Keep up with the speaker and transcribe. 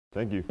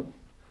Thank you.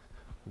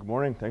 Good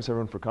morning. Thanks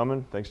everyone for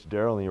coming. Thanks to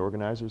Daryl and the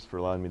organizers for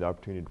allowing me the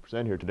opportunity to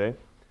present here today.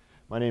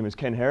 My name is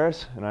Ken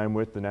Harris, and I'm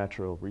with the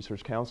Natural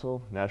Research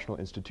Council, National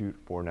Institute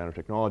for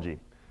Nanotechnology.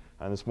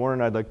 And this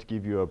morning I'd like to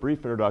give you a brief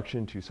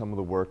introduction to some of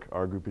the work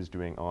our group is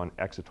doing on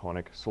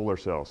excitonic solar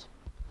cells.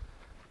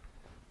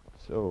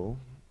 So,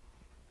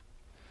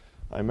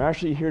 I'm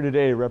actually here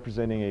today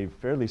representing a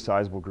fairly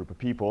sizable group of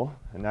people,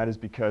 and that is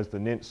because the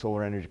NINT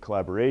Solar Energy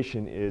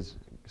Collaboration is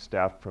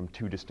staffed from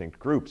two distinct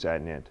groups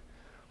at NINT.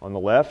 On the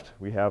left,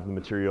 we have the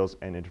Materials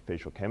and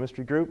Interfacial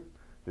Chemistry group.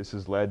 This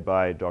is led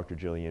by Dr.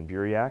 Jillian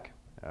Buriak.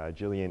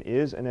 Jillian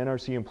is an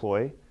NRC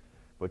employee,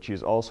 but she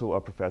is also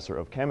a professor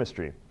of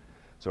chemistry.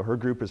 So her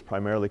group is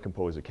primarily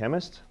composed of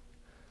chemists.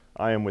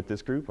 I am with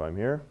this group, I'm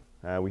here.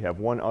 We have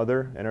one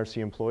other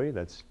NRC employee,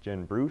 that's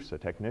Jen Bruce, a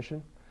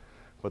technician.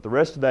 But the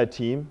rest of that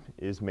team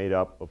is made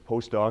up of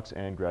postdocs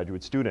and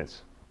graduate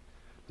students.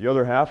 The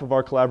other half of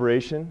our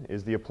collaboration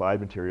is the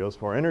Applied Materials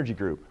for Energy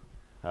group.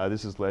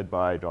 This is led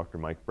by Dr.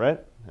 Mike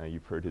Brett.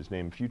 You've heard his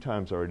name a few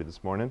times already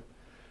this morning.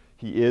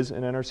 He is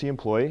an NRC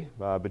employee,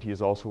 but he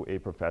is also a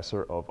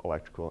professor of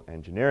electrical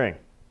engineering.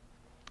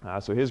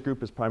 So his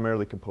group is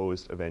primarily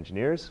composed of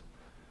engineers.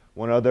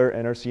 One other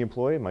NRC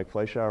employee, Mike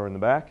Fleischauer in the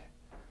back,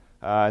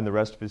 and the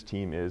rest of his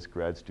team is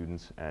grad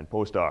students and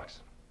postdocs.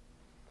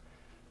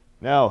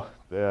 Now,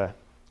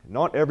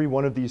 not every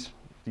one of these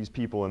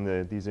people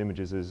in these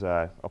images is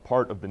a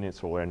part of the NINT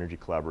Solar Energy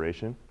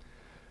Collaboration.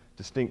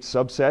 Distinct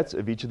subsets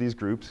of each of these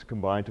groups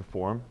combine to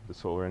form the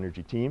solar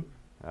energy team.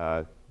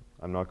 I'm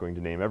not going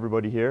to name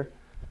everybody here,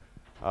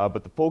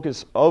 but the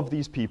focus of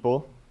these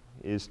people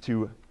is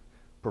to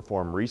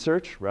perform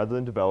research rather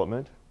than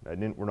development. At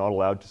NINT, we're not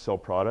allowed to sell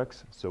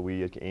products, so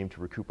we aim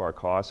to recoup our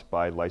costs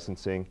by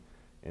licensing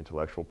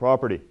intellectual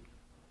property.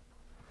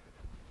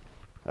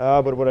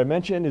 But what I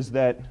mentioned is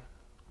that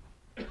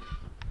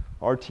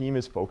our team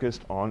is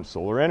focused on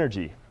solar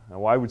energy. Now,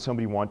 why would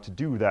somebody want to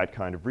do that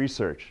kind of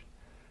research?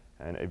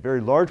 And a very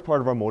large part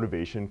of our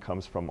motivation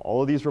comes from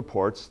all of these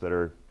reports that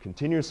are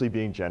continuously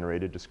being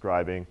generated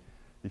describing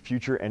the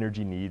future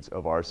energy needs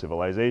of our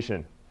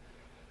civilization.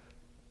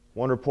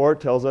 One report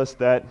tells us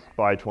that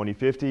by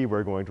 2050,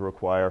 we're going to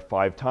require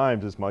 5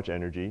 times as much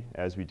energy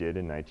as we did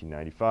in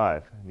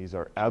 1995. And these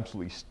are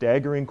absolutely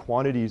staggering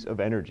quantities of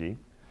energy,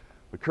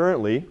 but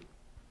currently,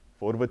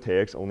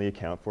 photovoltaics only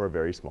account for a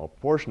very small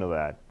proportion of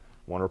that.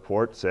 One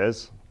report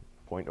says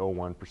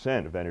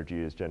 0.01% of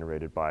energy is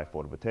generated by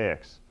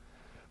photovoltaics.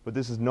 But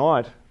this is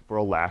not for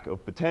a lack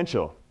of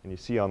potential. And you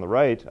see on the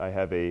right, I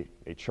have a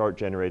chart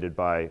generated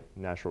by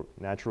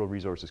Natural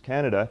Resources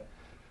Canada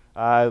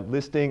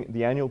listing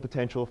the annual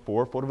potential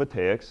for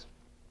photovoltaics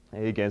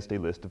against a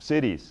list of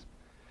cities.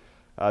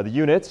 The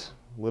units,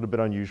 a little bit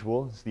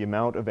unusual, is the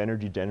amount of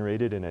energy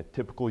generated in a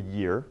typical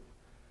year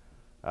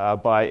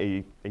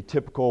by a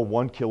typical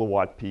 1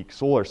 kilowatt peak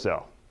solar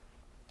cell.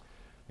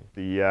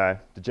 The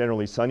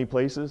generally sunny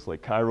places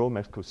like Cairo,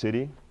 Mexico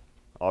City,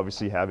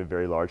 obviously have a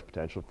very large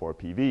potential for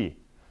PV.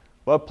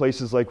 But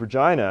places like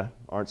Regina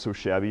aren't so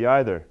shabby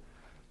either.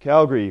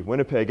 Calgary,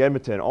 Winnipeg,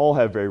 Edmonton all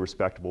have very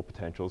respectable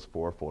potentials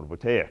for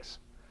photovoltaics.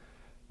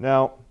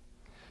 Now,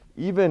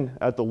 even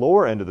at the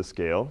lower end of the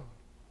scale,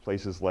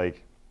 places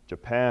like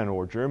Japan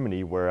or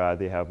Germany where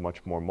they have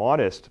much more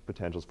modest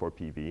potentials for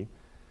PV,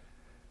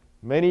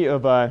 many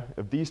of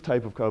these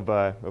type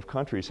of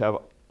countries have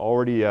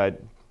already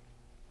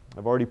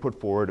put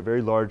forward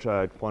very large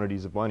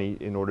quantities of money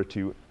in order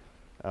to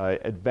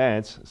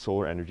advance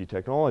solar energy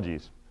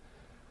technologies.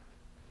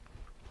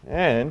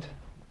 And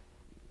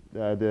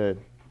the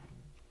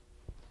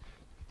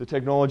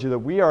technology that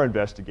we are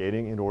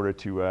investigating in order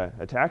to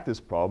attack this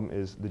problem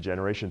is the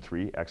Generation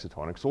 3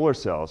 excitonic solar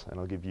cells. And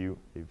I'll give you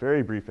a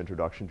very brief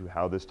introduction to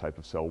how this type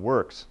of cell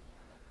works.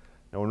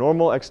 Now, a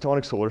normal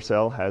excitonic solar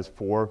cell has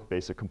 4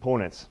 basic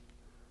components.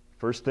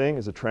 First thing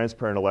is a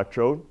transparent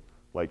electrode.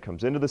 Light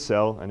comes into the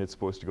cell, and it's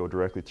supposed to go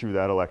directly through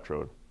that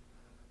electrode.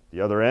 The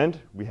other end,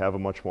 we have a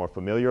much more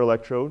familiar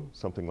electrode,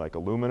 something like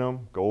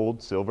aluminum,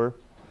 gold, silver.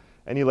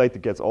 Any light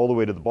that gets all the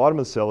way to the bottom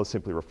of the cell is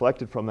simply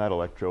reflected from that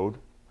electrode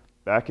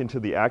back into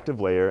the active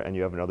layer, and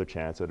you have another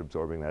chance at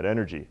absorbing that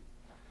energy.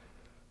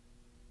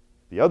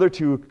 The other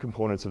 2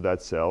 components of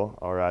that cell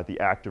are at the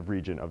active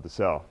region of the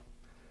cell.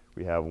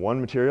 We have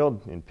one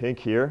material in pink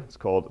here. It's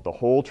called the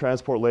hole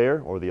transport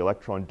layer, or the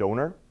electron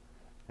donor.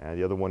 And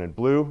the other one in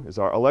blue is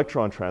our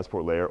electron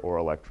transport layer, or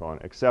electron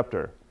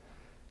acceptor.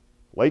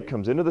 Light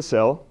comes into the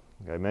cell.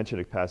 Like I mentioned,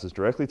 it passes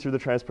directly through the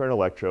transparent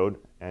electrode,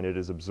 and it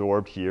is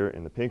absorbed here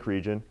in the pink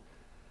region.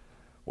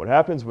 What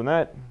happens when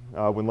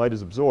light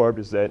is absorbed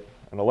is that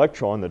an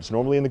electron that's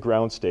normally in the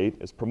ground state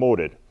is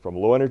promoted from a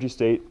low energy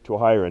state to a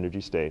higher energy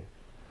state.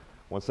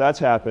 Once that's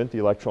happened, the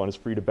electron is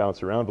free to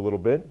bounce around a little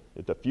bit.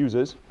 It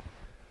diffuses.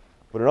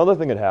 But another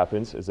thing that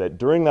happens is that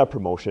during that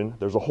promotion,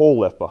 there's a hole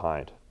left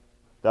behind.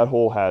 That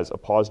hole has a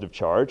positive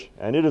charge,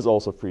 and it is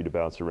also free to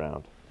bounce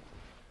around.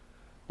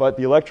 But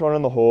the electron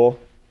and the hole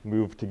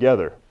move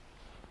together.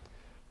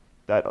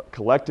 That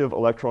collective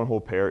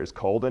electron-hole pair is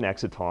called an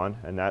exciton,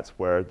 and that's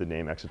where the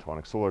name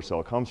excitonic solar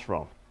cell comes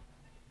from.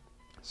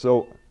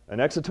 So An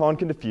exciton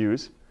can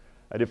diffuse,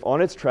 and if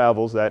on its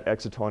travels that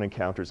exciton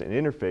encounters an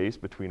interface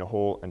between a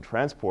hole and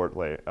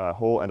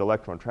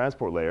electron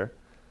transport layer,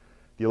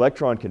 the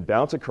electron can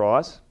bounce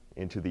across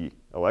into the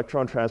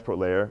electron transport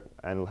layer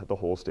and the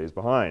hole stays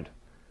behind.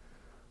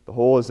 The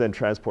hole is then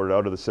transported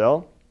out of the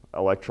cell,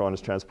 electron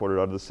is transported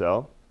out of the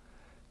cell.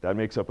 That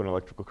makes up an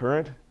electrical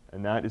current,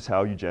 and that is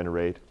how you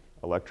generate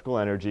electrical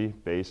energy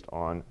based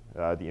on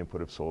the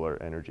input of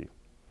solar energy.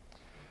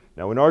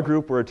 Now in our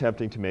group, we're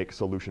attempting to make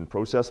solution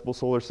processable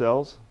solar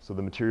cells. So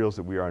the materials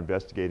that we are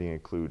investigating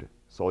include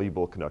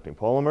soluble conducting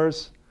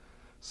polymers,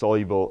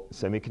 soluble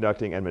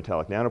semiconducting and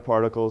metallic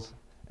nanoparticles,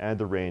 and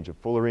the range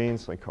of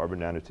fullerenes like carbon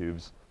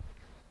nanotubes.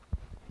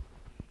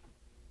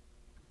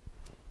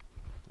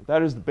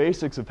 That is the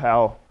basics of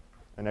how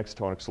an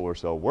excitonic solar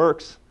cell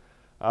works.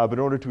 But in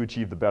order to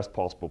achieve the best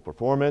possible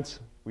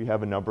performance, we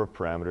have a number of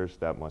parameters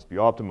that must be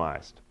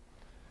optimized.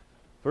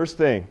 First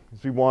thing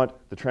is we want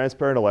the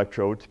transparent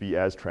electrode to be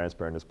as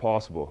transparent as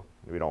possible.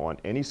 We don't want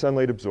any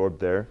sunlight absorbed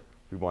there.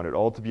 We want it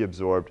all to be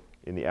absorbed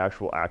in the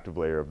actual active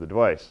layer of the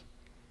device.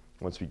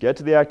 Once we get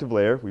to the active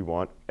layer, we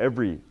want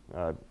every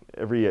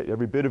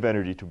bit of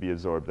energy to be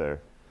absorbed there.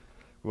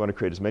 We want to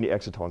create as many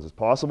excitons as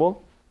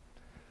possible.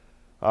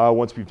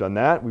 Once we've done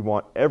that, we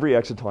want every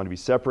exciton to be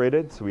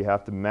separated, so we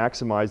have to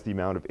maximize the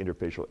amount of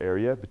interfacial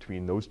area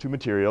between those two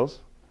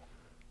materials.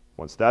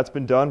 Once that's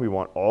been done, we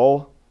want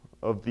all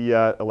of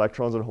the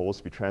electrons and holes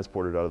to be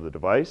transported out of the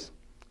device,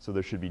 so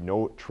there should be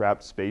no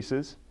trapped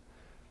spaces.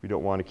 We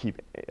don't want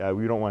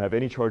to have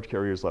any charge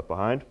carriers left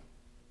behind.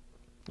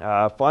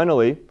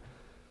 Finally,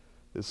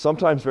 it's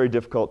sometimes very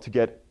difficult to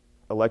get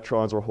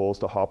electrons or holes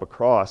to hop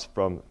across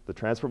from the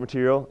transport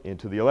material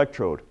into the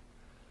electrode.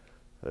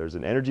 There's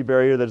an energy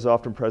barrier that is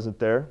often present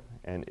there,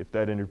 and if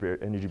that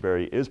energy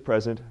barrier is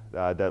present,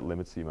 that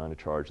limits the amount of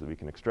charge that we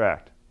can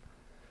extract.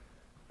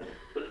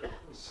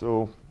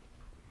 So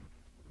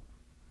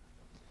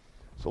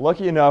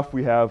lucky enough,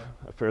 we have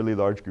a fairly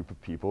large group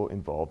of people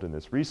involved in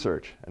this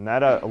research, and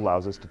that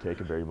allows us to take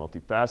a very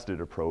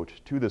multifaceted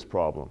approach to this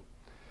problem.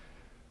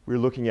 We're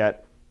looking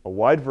at a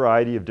wide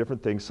variety of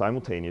different things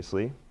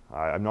simultaneously.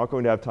 I'm not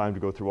going to have time to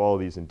go through all of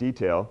these in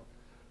detail,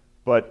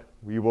 but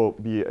we will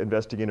be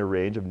investigating a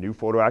range of new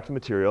photoactive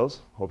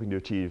materials, hoping to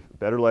achieve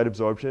better light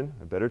absorption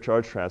and better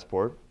charge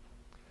transport.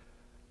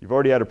 You've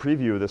already had a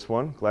preview of this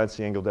one.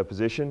 Glancing angle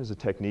deposition is a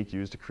technique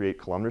used to create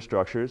columnar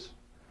structures.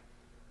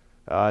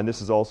 And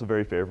this is also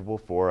very favorable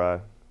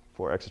for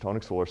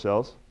excitonic solar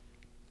cells.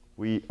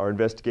 We are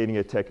investigating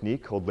a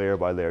technique called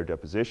layer-by-layer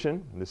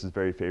deposition, and this is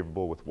very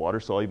favorable with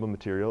water-soluble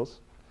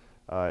materials.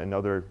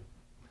 Another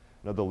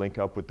link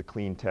up with the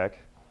Cleantech.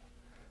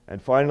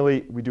 And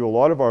finally, we do a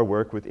lot of our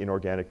work with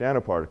inorganic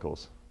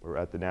nanoparticles. We're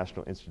at the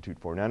National Institute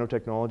for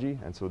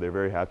Nanotechnology, and so they're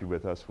very happy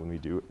with us when we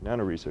do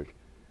nano research.